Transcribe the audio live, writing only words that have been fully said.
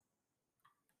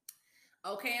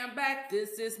Okay, I'm back.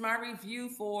 This is my review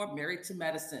for Married to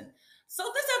Medicine. So,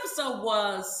 this episode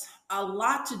was a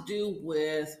lot to do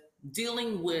with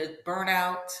dealing with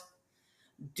burnout,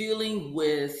 dealing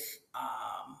with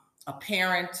a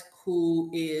parent who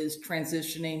is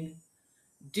transitioning,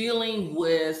 dealing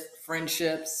with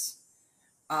friendships,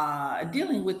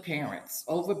 dealing with parents,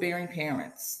 overbearing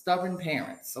parents, stubborn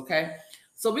parents. Okay,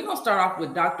 so we're gonna start off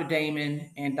with Dr. Damon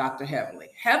and Dr. Heavenly.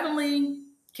 Heavenly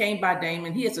came by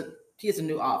Damon. He has a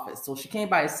new office, so she came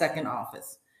by his second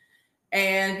office.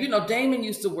 And Damon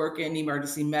used to work in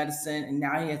emergency medicine, and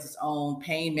now he has his own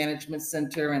pain management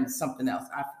center and something else.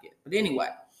 I forget, but anyway,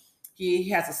 he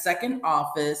has a second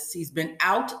office. He's been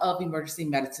out of emergency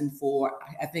medicine for,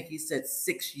 I think he said,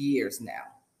 6 years now.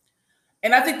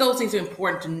 And I think those things are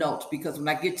important to note because when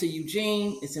I get to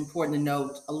Eugene, it's important to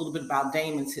note a little bit about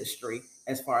Damon's history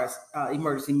as far as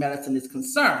emergency medicine is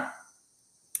concerned.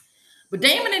 But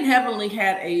Damon and Heavenly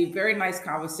had a very nice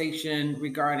conversation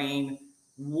regarding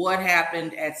what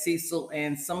happened at Cecil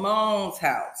and Simone's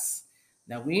house.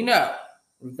 Now we know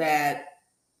that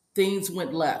things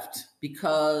went left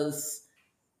because,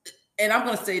 and I'm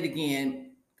going to say it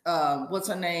again. What's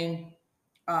her name?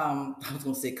 I was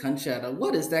going to say Conchetta.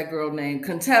 What is that girl name?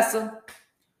 Contessa.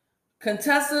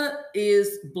 Contessa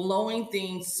is blowing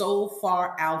things so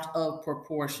far out of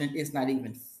proportion, it's not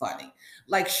even funny.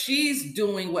 Like she's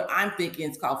doing what I'm thinking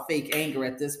is called fake anger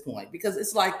at this point because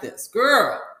it's like this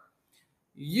girl,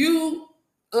 you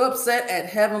upset at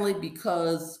Heavenly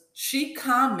because she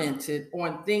commented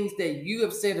on things that you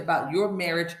have said about your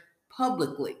marriage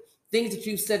publicly, things that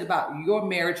you've said about your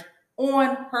marriage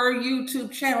on her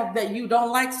YouTube channel that you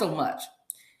don't like so much.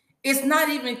 It's not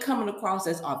even coming across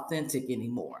as authentic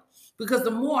anymore because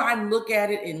the more I look at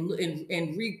it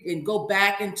and go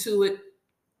back into it,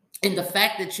 and the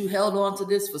fact that you held on to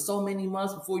this for so many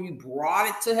months before you brought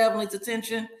it to Heavenly's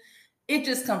attention, it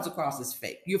just comes across as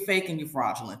fake. You're fake and you're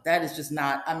fraudulent. That is just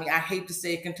not, I mean, I hate to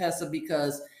say Contessa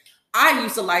because I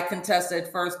used to like Contessa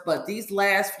at first, but these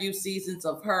last few seasons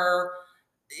of her,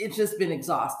 it's just been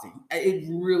exhausting. It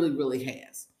really, really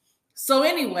has. So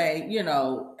anyway,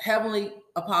 Heavenly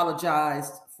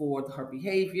apologized for her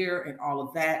behavior and all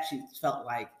of that. She felt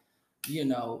like,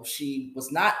 she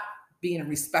was not being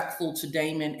respectful to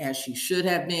Damon as she should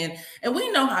have been. And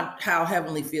we know how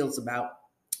Heavenly feels about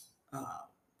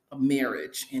a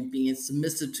marriage and being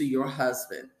submissive to your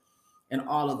husband and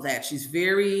all of that. She's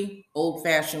very old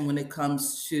fashioned when it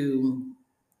comes to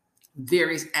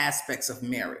various aspects of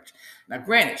marriage. Now,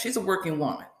 granted, she's a working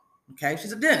woman. Okay,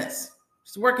 she's a dentist.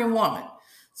 She's a working woman.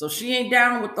 So she ain't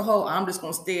down with the whole I'm just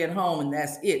going to stay at home and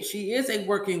that's it. She is a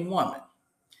working woman.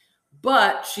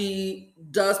 But she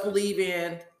does believe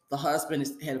in the husband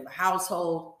is the head of the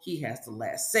household. He has the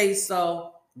last say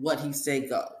so. What he say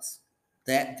goes.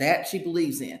 That she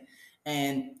believes in.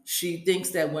 And she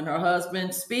thinks that when her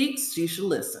husband speaks, she should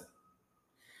listen.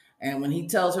 And when he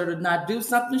tells her to not do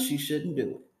something, she shouldn't do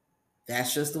it.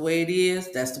 That's just the way it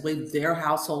is. That's the way their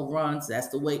household runs. That's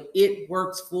the way it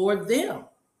works for them.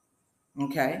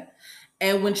 Okay.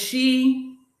 And when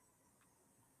she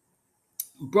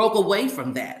broke away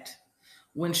from that,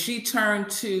 when she turned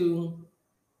to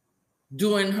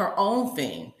doing her own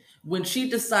thing, when she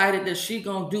decided that she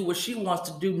gonna do what she wants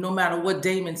to do no matter what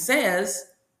Damon says,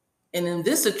 and in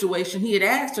this situation, he had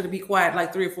asked her to be quiet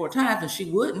like 3 or 4 times and she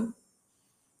wouldn't,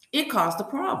 it caused a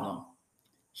problem.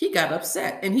 He got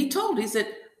upset and he told her, he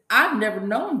said, I've never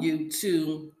known you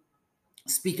to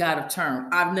speak out of turn.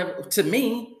 I've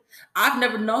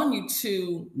never known you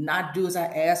to not do as I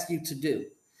asked you to do.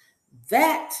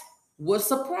 That was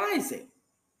surprising.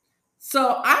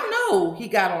 So I know he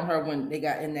got on her when they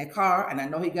got in that car, and I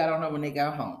know he got on her when they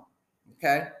got home.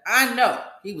 Okay. I know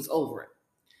he was over it,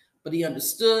 but he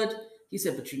understood. He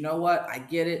said, but you know what? I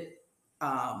get it.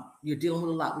 You're dealing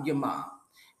with a lot with your mom.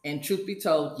 And truth be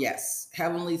told, yes,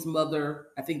 Heavenly's mother,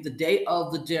 I think the day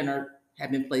of the dinner,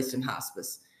 had been placed in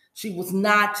hospice. She was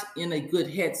not in a good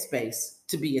headspace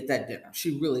to be at that dinner.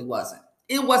 She really wasn't.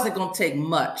 It wasn't going to take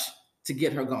much to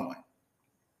get her going.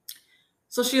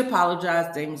 So she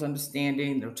apologized. Damon's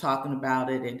understanding. They're talking about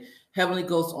it. And Heavenly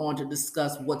goes on to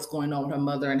discuss what's going on with her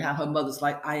mother and how her mother's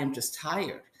like, I am just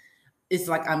tired. It's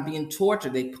like I'm being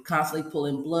tortured. They constantly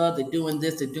pulling blood. They're doing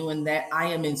this. They're doing that. I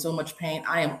am in so much pain.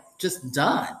 I am just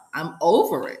done. I'm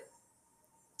over it.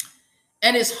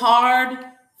 And it's hard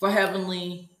for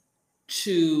Heavenly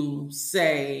to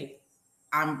say,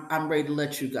 I'm ready to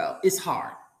let you go. It's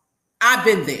hard. I've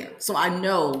been there, so I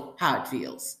know how it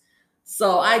feels.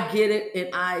 So I get it,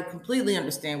 and I completely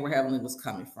understand where Heavenly was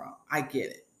coming from. I get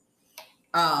it.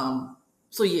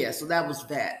 So yeah, so that was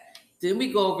that. Then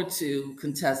we go over to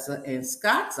Contessa and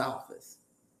Scott's office.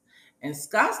 And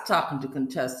Scott's talking to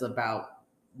Contessa about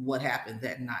what happened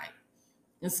that night.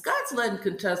 And Scott's letting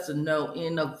Contessa know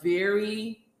in a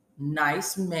very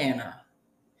nice manner.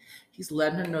 He's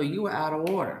letting her know you were out of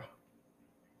order.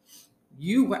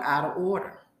 You were out of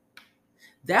order.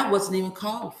 That wasn't even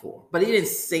called for. But he didn't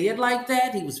say it like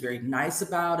that. He was very nice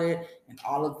about it and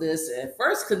all of this. At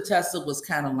first, Contessa was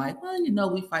kind of like, well,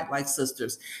 we fight like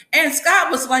sisters. And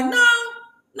Scott was like,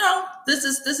 no, this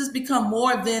has become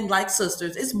more than like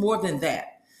sisters. It's more than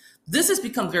that. This has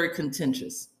become very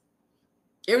contentious.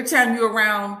 Every time you're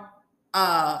around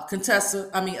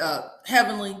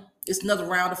Heavenly, it's another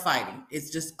round of fighting.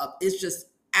 It's just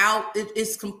out.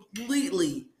 It's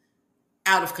completely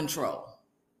out of control.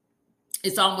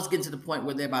 It's almost getting to the point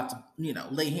where they're about to,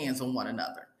 lay hands on one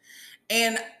another.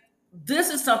 And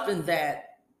this is something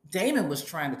that Damon was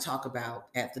trying to talk about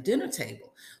at the dinner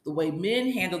table. The way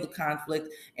men handle the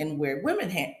conflict and where women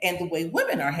and the way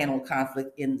women are handling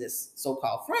conflict in this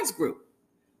so-called friends group.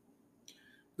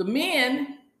 The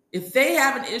men, if they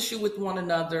have an issue with one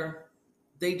another,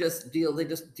 they just deal with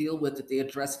it, they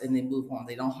address it, and they move on.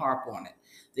 They don't harp on it.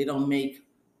 They don't make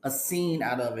a scene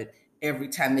out of it every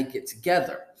time they get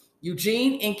together.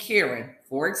 Eugene and Karen,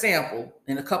 for example,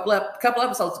 in a couple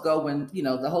episodes ago, when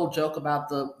the whole joke about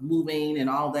the moving and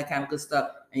all that kind of good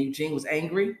stuff, and Eugene was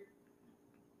angry.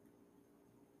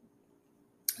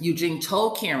 Eugene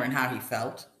told Karen how he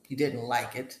felt. He didn't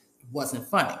like it. It wasn't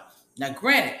funny. Now,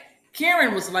 granted,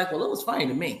 Karen was like, "Well, it was funny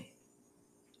to me.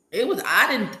 It was.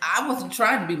 I wasn't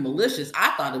trying to be malicious.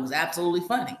 I thought it was absolutely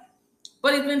funny."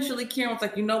 But eventually, Karen was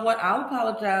like, "You know what? I'll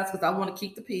apologize because I want to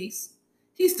keep the peace."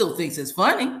 He still thinks it's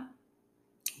funny.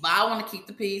 But I want to keep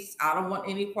the peace. I don't want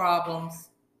any problems.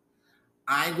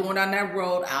 I ain't going down that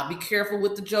road. I'll be careful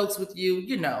with the jokes with you.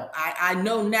 I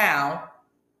know now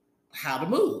how to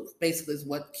move, basically, is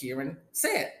what Karen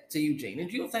said to Eugene.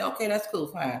 And Eugene say, okay, that's cool,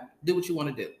 fine. Do what you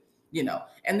want to do,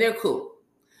 and they're cool.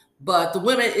 But the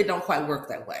women, it don't quite work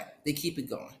that way. They keep it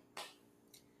going.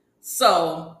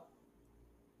 So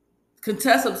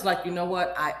Contessa was like, you know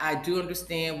what? I do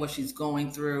understand what she's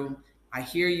going through. I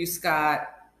hear you, Scott.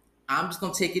 I'm just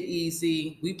going to take it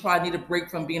easy. We probably need a break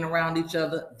from being around each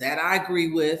other. That I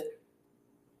agree with.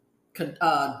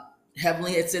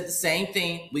 Heavenly had said the same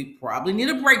thing. We probably need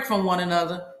a break from one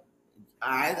another.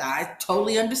 I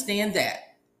totally understand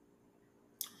that.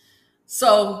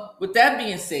 So with that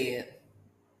being said,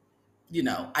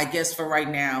 I guess for right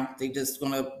now, they just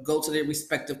going to go to their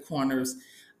respective corners.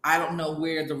 I don't know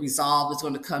where the resolve is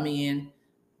going to come in,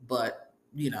 but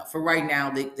for right now,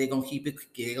 they're going to keep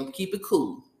it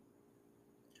cool.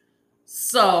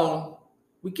 So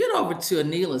we get over to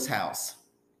Anila's house.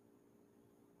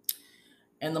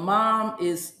 And the mom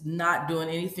is not doing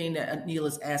anything that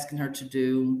Anila's asking her to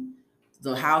do.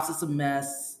 The house is a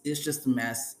mess. It's just a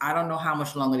mess. I don't know how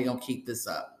much longer they're going to keep this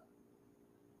up.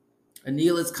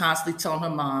 Anila's constantly telling her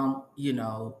mom, you're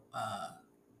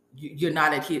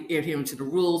not adhering to the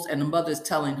rules. And the mother is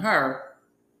telling her,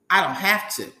 I don't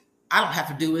have to. I don't have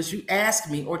to do as you ask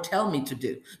me or tell me to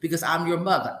do because I'm your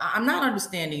mother. I'm not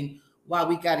understanding why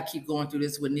we got to keep going through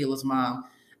this with Neela's mom.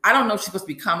 I don't know if she's supposed to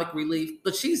be comic relief,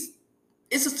 but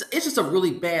it's just a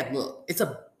really bad look. It's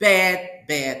a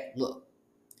bad look.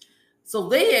 So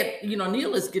they had,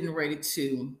 Neela's getting ready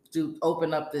to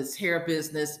open up this hair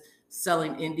business,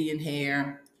 selling Indian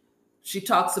hair. She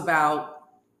talks about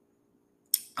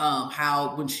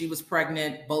how when she was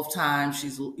pregnant, both times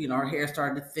her hair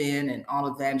started to thin and all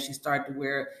of that, and she started to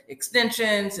wear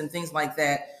extensions and things like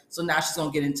that. So now she's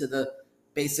going to get into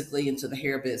the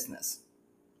hair business.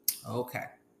 Okay.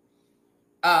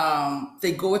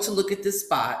 They go to look at this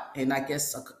spot, and I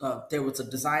guess there was a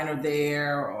designer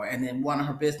there, and then one of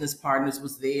her business partners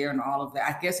was there, and all of that.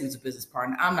 I guess he was a business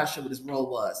partner. I'm not sure what his role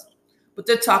was, but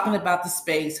they're talking about the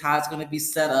space, how it's going to be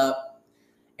set up,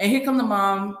 and here come the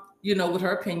mom, with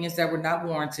her opinions that were not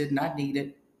warranted, not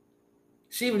needed.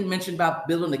 She even mentioned about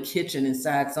building a kitchen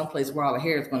inside someplace where all the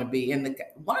hair is going to be, and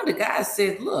one of the guys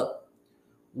said, "Look,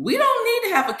 we don't need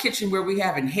to have a kitchen where we're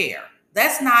having hair.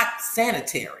 That's not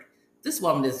sanitary." This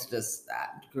woman is just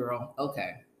that girl.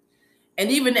 Okay. And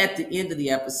even at the end of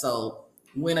the episode,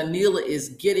 when Anila is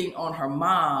getting on her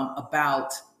mom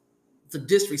about the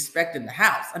disrespect in the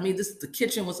house. I mean, the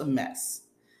kitchen was a mess.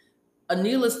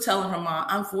 Anila's telling her mom,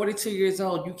 I'm 42 years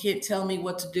old. You can't tell me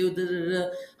what to do. Da, da,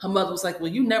 da. Her mother was like,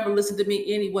 well, you never listened to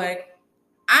me anyway.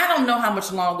 I don't know how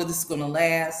much longer this is going to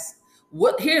last.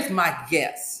 Here's my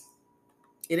guess.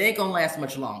 It ain't going to last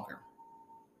much longer.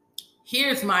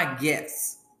 Here's my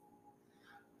guess.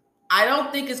 I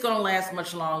don't think it's going to last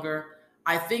much longer.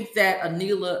 I think that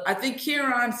Anila, I think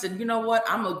Kieran said, you know what,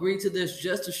 I'm gonna agree to this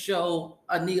just to show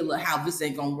Anila how this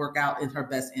ain't gonna work out in her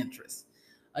best interest.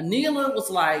 Anila was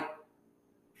like,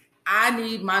 I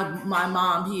need my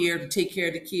mom here to take care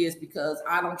of the kids because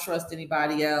I don't trust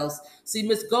anybody else. See,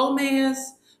 Miss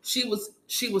Gomez, she was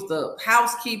the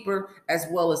housekeeper as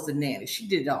well as the nanny. She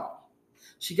did it all.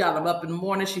 She got them up in the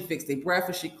morning. She fixed their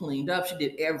breakfast. She cleaned up. She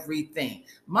did everything.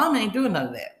 Mom ain't doing none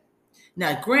of that.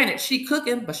 Now, granted, she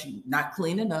cooking, but she not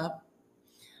cleaning up.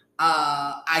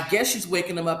 I guess she's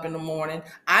waking them up in the morning.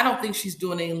 I don't think she's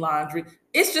doing any laundry.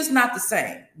 It's just not the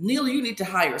same. Neil, you need to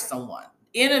hire someone.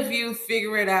 Interview,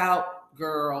 figure it out,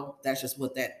 girl. That's just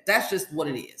what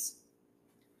it is.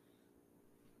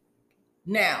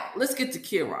 Now, let's get to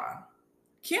Kieran.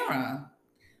 Kieran,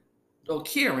 or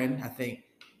Kieran, I think,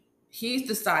 he's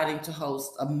deciding to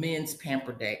host a men's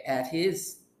pamper day at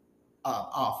his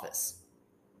office.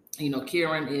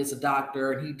 Kieran is a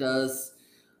doctor and he does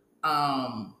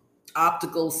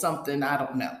optical something, I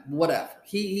don't know, whatever.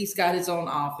 He's got his own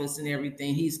office and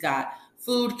everything. He's got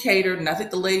food catered, and I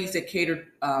think the ladies that catered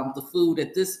the food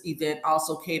at this event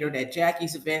also catered at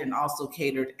Jackie's event and also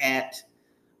catered at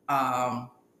um,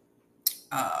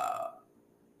 uh,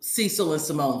 Cecil and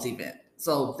Simone's event.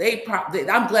 So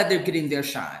I'm glad they're getting their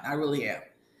shine. I really am.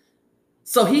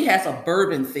 So he has a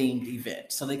bourbon themed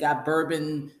event. So they got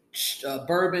bourbon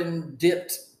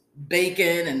dipped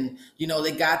bacon, and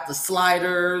they got the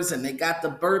sliders, and they got the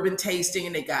bourbon tasting,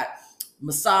 and they got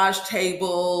massage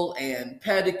table and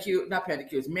not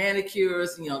pedicures,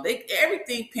 manicures. They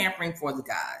everything pampering for the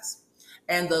guys.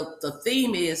 And the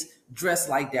theme is dress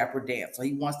like Dapper Dan. So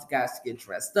he wants the guys to get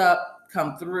dressed up,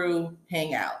 come through,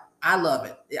 hang out. I love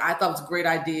it. I thought it was a great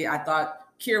idea. I thought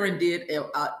Kieran did an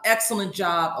excellent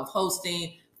job of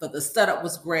hosting, but the setup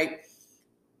was great.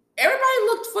 Everybody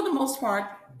looked, for the most part,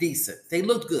 decent. They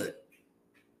looked good.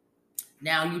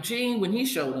 Now, Eugene, when he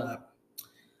showed up,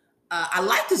 I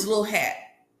liked his little hat.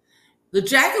 The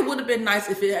jacket would have been nice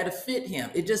if it had fit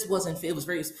him. It just wasn't fit. It was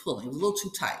very pulling. It was a little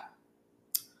too tight.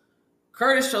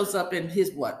 Curtis shows up in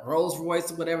his Rolls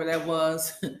Royce or whatever that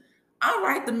was. All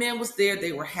right, the men was there.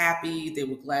 They were happy. They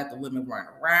were glad the women weren't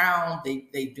around. They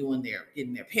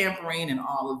getting their pampering and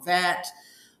all of that.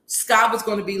 Scott was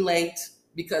going to be late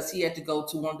because he had to go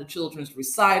to one of the children's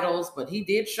recitals, but he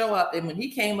did show up. And when he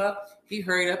came up, he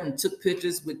hurried up and took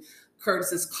pictures with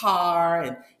Curtis's car,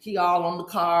 and he all on the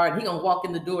car, and he gonna walk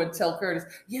in the door and tell Curtis,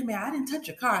 yeah, man, I didn't touch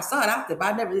your car. I saw it out there,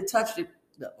 but I never did touch it.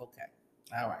 No, okay.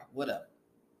 All right, whatever.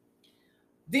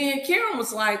 Then Karen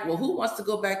was like, well, who wants to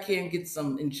go back here and get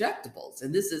some injectables?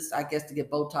 And this is, I guess, to get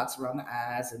Botox around the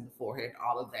eyes and the forehead,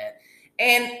 all of that.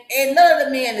 And none of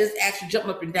the men is actually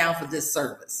jumping up and down for this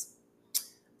service.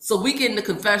 So we get in the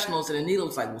confessionals, and Anita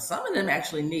was like, well, some of them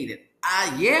actually need it.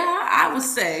 Yeah, I would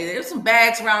say there's some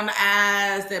bags around the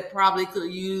eyes that probably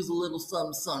could use a little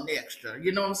something extra.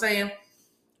 You know what I'm saying?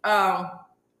 I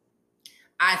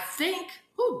think,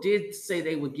 who did say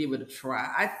they would give it a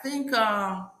try? I think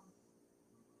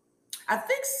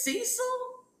Cecil.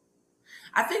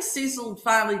 I think Cecil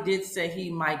finally did say he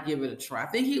might give it a try. I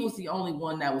think he was the only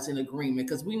one that was in agreement,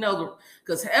 because we know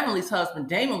because Heavenly's husband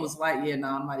Damon was like, yeah, no,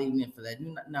 I'm not even in for that.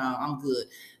 No, I'm good.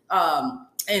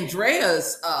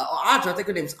 Andrea's Audra, I think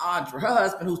her name's Audra, her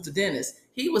husband, who's the dentist.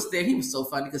 He was there. He was so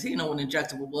funny because he didn't know what an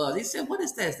injectable was. He said, "What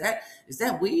is that? Is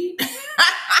that weed?"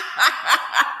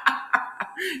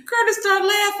 Curtis started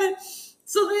laughing.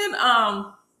 So then,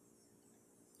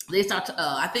 they start to,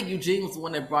 I think Eugene was the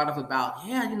one that brought up about,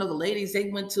 yeah, the ladies, they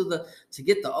went to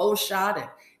get the old shot, and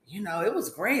it was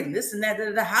great, and this and that.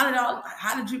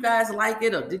 How did you guys like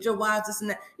it, or did your wives this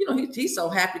and that? He's so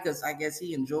happy because I guess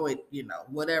he enjoyed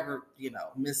whatever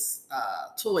Miss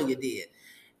Toya did.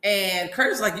 And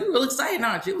Curtis like, you were real excited,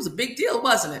 aren't you? It was a big deal,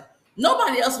 wasn't it?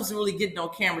 Nobody else was really getting on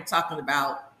camera talking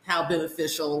about how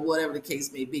beneficial or whatever the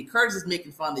case may be. Curtis is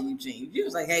making fun of Eugene. Eugene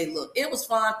was like, hey, look, it was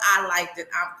fun. I liked it.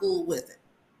 I'm cool with it.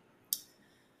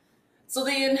 So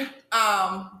then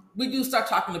we do start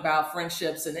talking about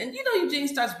friendships. And then, Eugene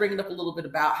starts bringing up a little bit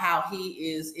about how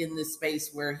he is in this space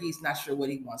where he's not sure what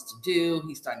he wants to do.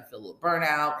 He's starting to feel a little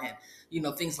burnout and,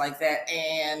 things like that.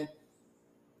 And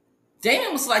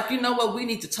Damon was like, you know what, we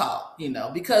need to talk,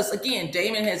 because, again,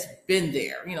 Damon has been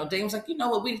there. Damon's like, you know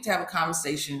what, we need to have a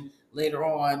conversation later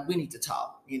on. We need to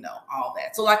talk, all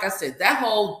that. So like I said, that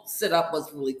whole setup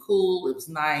was really cool. It was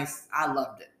nice. I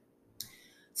loved it.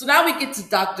 So now we get to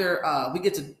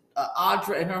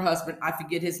Audra and her husband. I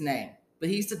forget his name, but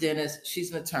he's the dentist.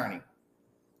 She's an attorney.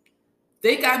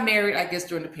 They got married, I guess,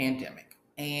 during the pandemic,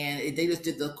 and they just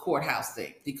did the courthouse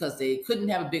thing because they couldn't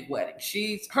have a big wedding.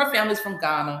 Her family's from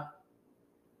Ghana.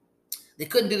 They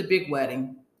couldn't do the big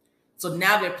wedding. So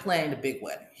now they're planning a big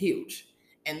wedding, huge,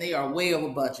 and they are way over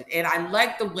budget. And I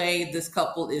like the way this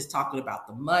couple is talking about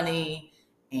the money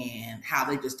and how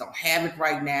they just don't have it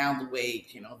right now. The way,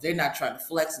 they're not trying to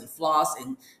flex and floss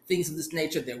and things of this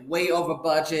nature. They're way over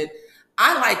budget.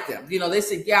 I like them. They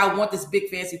said, yeah, I want this big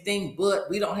fancy thing, but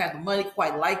we don't have the money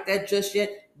quite like that just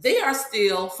yet. They are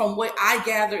still, from what I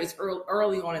gather, is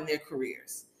early on in their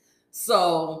careers.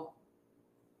 So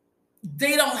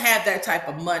they don't have that type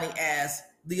of money as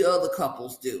the other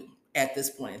couples do at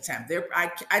this point in time.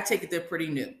 I take it they're pretty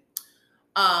new.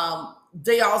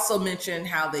 They also mentioned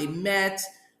how they met.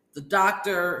 The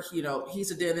doctor,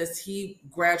 he's a dentist. He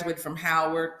graduated from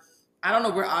Howard. I don't know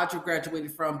where Audra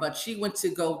graduated from, but she went to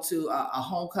go to a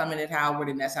homecoming at Howard,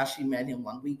 and that's how she met him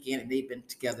one weekend, and they've been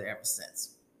together ever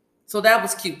since. So that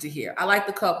was cute to hear. I like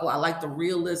the couple. I like the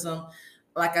realism.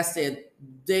 Like I said,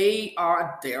 they're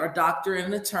a doctor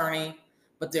and an attorney,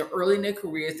 but they're early in their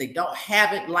careers. They don't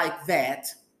have it like that.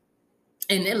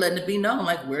 And they're letting it be known,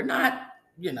 like, we're not,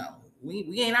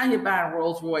 we ain't out here buying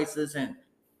Rolls Royces, and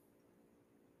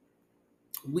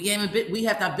we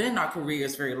have not been in our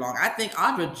careers very long. I think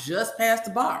Audra just passed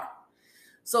the bar.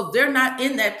 So they're not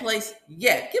in that place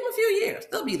yet. Give them a few years.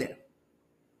 They'll be there.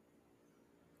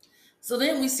 So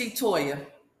then we see Toya.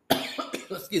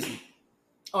 Excuse me.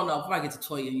 Oh, no, before I get to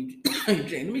Toya and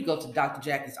Eugene, let me go to Dr.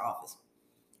 Jackie's office.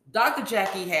 Dr.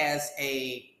 Jackie has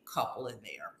a couple in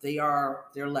there.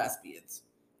 They're lesbians.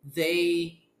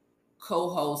 They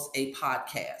co-host a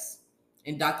podcast.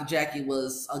 And Dr. Jackie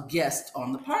was a guest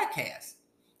on the podcast.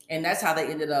 And that's how they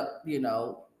ended up,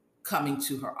 coming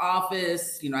to her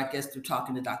office, I guess through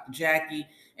talking to Dr. Jackie.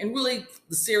 And really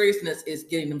the seriousness is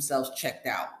getting themselves checked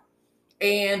out.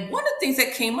 And one of the things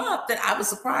that came up that I was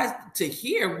surprised to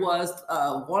hear was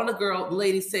one of the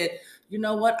ladies said, you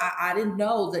know what, I didn't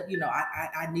know that,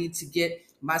 I need to get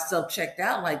myself checked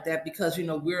out like that because,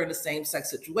 we're in the same sex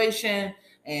situation.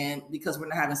 And because we're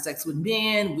not having sex with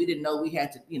men, we didn't know we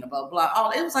had to, blah, blah.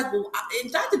 Oh, it was like, well,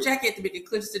 and Dr. Jackie had to make it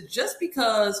clear. She said, just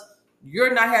because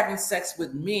you're not having sex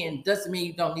with men doesn't mean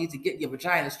you don't need to get your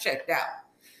vaginas checked out.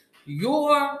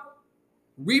 Your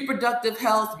reproductive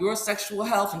health, your sexual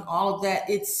health, and all of that,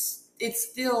 it's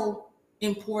still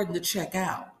important to check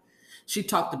out. She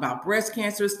talked about breast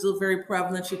cancer is still very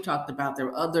prevalent. She talked about there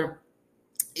are other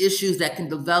issues that can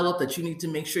develop that you need to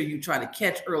make sure you try to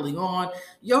catch early on.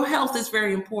 Your health is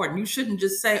very important. You shouldn't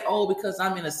just say, oh, because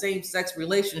I'm in a same-sex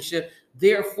relationship,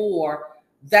 therefore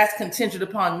that's contingent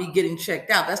upon me getting checked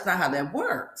out. That's not how that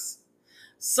works.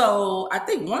 So I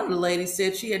think one of the ladies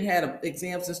said she hadn't had an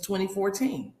exam since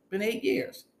 2014. Been 8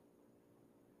 years.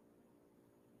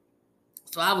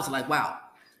 So I was like, wow,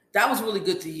 that was really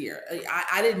good to hear.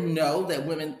 I didn't know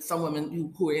that some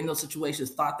women who are in those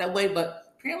situations thought that way,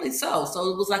 but apparently so. So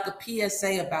it was like a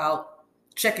PSA about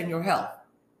checking your health.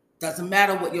 Doesn't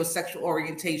matter what your sexual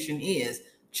orientation is,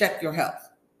 check your health.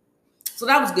 So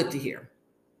that was good to hear.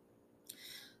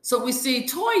 So we see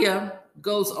Toya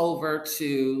goes over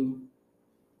to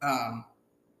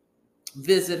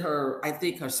visit her, I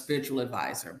think her spiritual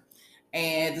advisor.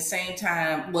 And at the same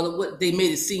time, what they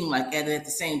made it seem like, and at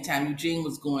the same time, Eugene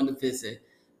was going to visit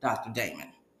Dr.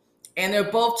 Damon. And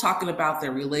they're both talking about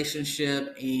their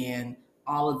relationship and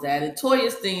all of that. And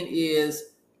Toya's thing is,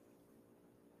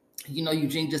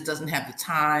 Eugene just doesn't have the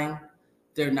time.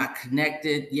 They're not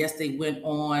connected. Yes, they went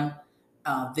on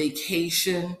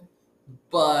vacation,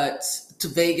 but to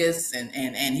Vegas,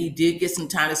 and he did get some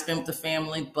time to spend with the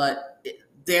family, but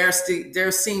there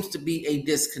seems to be a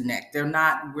disconnect. They're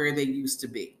not where they used to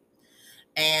be.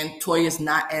 And Toya's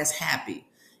not as happy.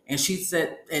 And she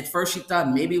said at first she thought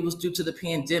maybe it was due to the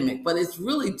pandemic, but it's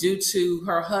really due to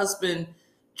her husband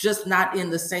just not in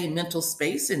the same mental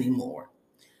space anymore.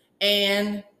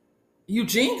 And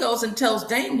Eugene goes and tells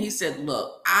Damon, he said,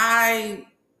 look, I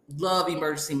love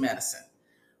emergency medicine,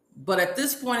 but at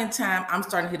this point in time, I'm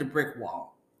starting to hit a brick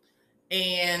wall.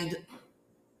 And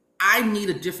I need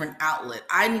a different outlet.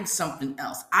 I need something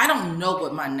else. I don't know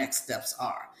what my next steps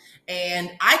are.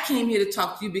 And I came here to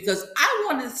talk to you because I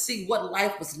wanted to see what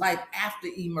life was like after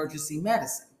emergency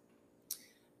medicine.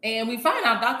 And we find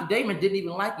out Dr. Damon didn't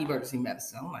even like emergency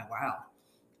medicine. I'm like,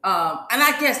 wow. And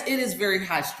I guess it is very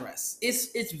high stress.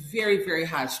 It's very, very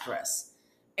high stress.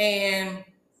 And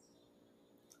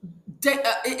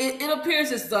it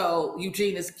appears as though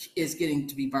Eugene is getting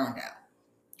to be burned out.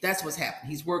 That's what's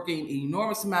happening. He's working an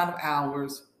enormous amount of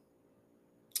hours,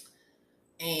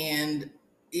 and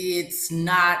it's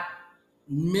not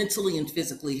mentally and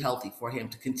physically healthy for him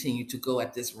to continue to go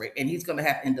at this rate. And he's going to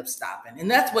have to end up stopping. And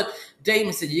that's what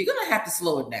Damon said. You're going to have to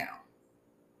slow it down.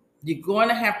 You're going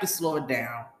to have to slow it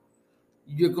down.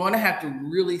 You're going to have to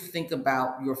really think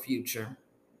about your future.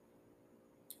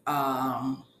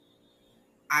 Um,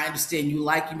 I understand you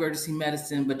like emergency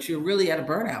medicine, but you're really at a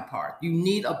burnout part. You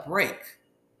need a break.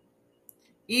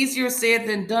 Easier said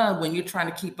than done when you're trying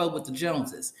to keep up with the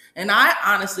Joneses. And I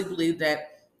honestly believe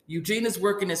that Eugene is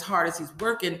working as hard as he's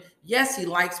working. Yes, he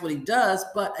likes what he does,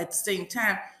 but at the same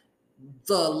time,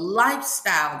 the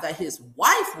lifestyle that his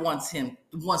wife wants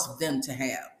them to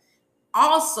have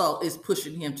also is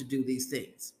pushing him to do these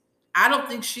things. I don't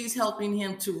think she's helping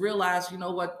him to realize, you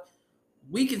know what,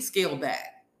 we can scale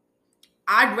back.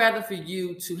 I'd rather for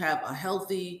you to have a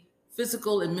healthy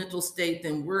physical and mental state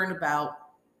than worrying about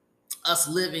us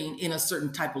living in a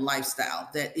certain type of lifestyle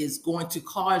that is going to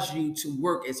cause you to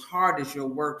work as hard as you're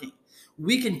working.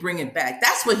 We can bring it back.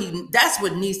 That's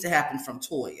what needs to happen from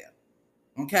Toya.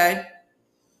 Okay?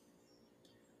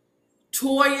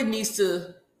 Toya needs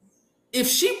to, if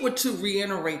she were to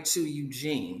reiterate to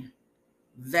Eugene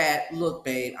that, look,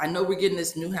 babe, I know we're getting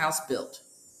this new house built.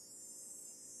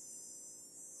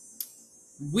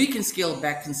 We can scale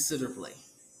back considerably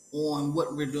on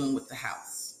what we're doing with the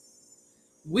house.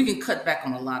 We can cut back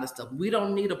on a lot of stuff. We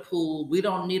don't need a pool. We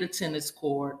don't need a tennis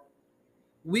court.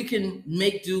 We can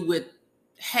make do with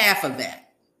half of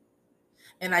that.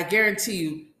 And I guarantee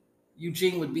you,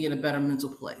 Eugene would be in a better mental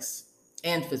place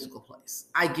and physical place.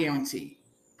 I guarantee you.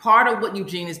 Part of what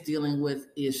Eugene is dealing with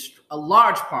is a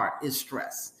large part is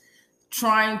stress.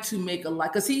 Trying to make a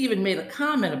life, because he even made a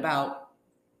comment about,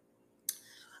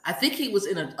 I think he was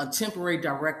in a temporary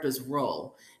director's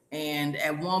role. And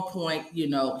at one point,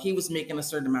 he was making a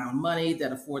certain amount of money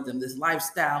that afforded them this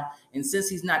lifestyle. And since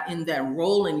he's not in that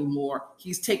role anymore,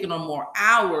 he's taking on more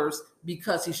hours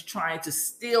because he's trying to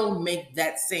still make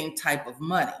that same type of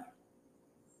money.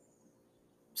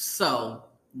 So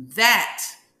that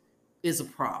is a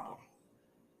problem.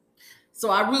 So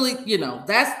I really,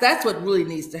 that's what really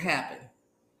needs to happen,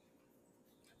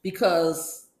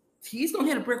 because he's going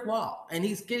to hit a brick wall and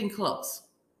he's getting close.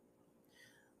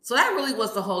 So that really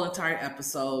was the whole entire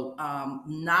episode.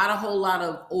 Not a whole lot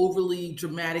of overly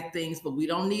dramatic things, but we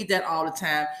don't need that all the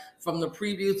time. From the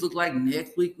previews, look like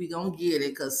next week we gonna get it,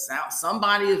 because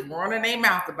somebody is running their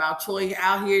mouth about Toya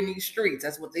out here in these streets.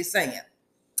 That's what they're saying.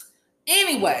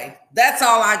 Anyway, that's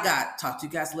all I got. Talk to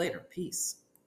you guys later. Peace.